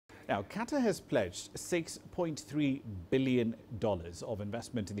Now, Qatar has pledged $6.3 billion of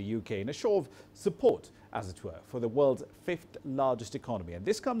investment in the UK in a show of support, as it were, for the world's fifth largest economy. And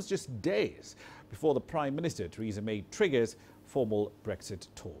this comes just days before the Prime Minister Theresa May triggers formal Brexit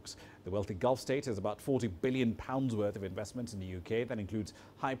talks. The wealthy Gulf state has about £40 billion worth of investments in the UK. That includes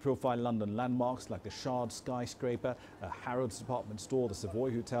high-profile London landmarks like the skyscraper, a Harrods department store, the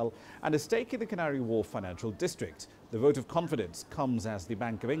Savoy hotel, and a stake in the Canary Wharf financial district. The vote of confidence comes as the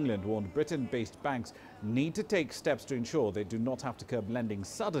Bank of England warned Britain-based banks need to take steps to ensure they do not have to curb lending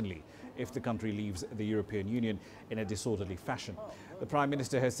suddenly if the country leaves the European Union in a disorderly fashion. The Prime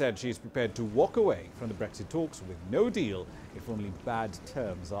Minister has said she is prepared to walk away from the Brexit talks with no deal if only bad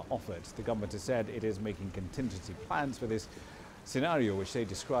terms are offered. The government has said it is making contingency plans for this scenario, which they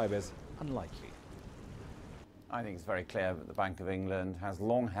describe as unlikely. I think it's very clear that the Bank of England has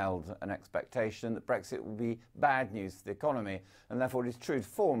long held an expectation that Brexit will be bad news to the economy, and therefore it is true to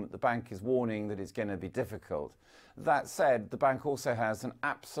form that the bank is warning that it's going to be difficult. That said, the bank also has an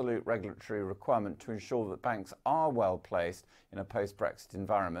absolute regulatory requirement to ensure that banks are well placed in a post-Brexit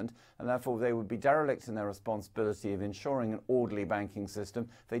environment, and therefore they would be derelict in their responsibility of ensuring an orderly banking system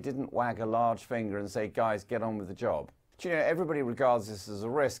if they didn't wag a large finger and say, guys, get on with the job. You know, everybody regards this as a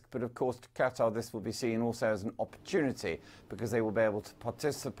risk, but of course to Qatar this will be seen also as an opportunity because they will be able to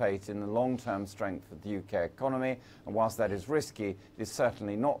participate in the long-term strength of the UK economy, and whilst that is risky, it is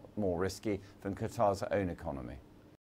certainly not more risky than Qatar's own economy.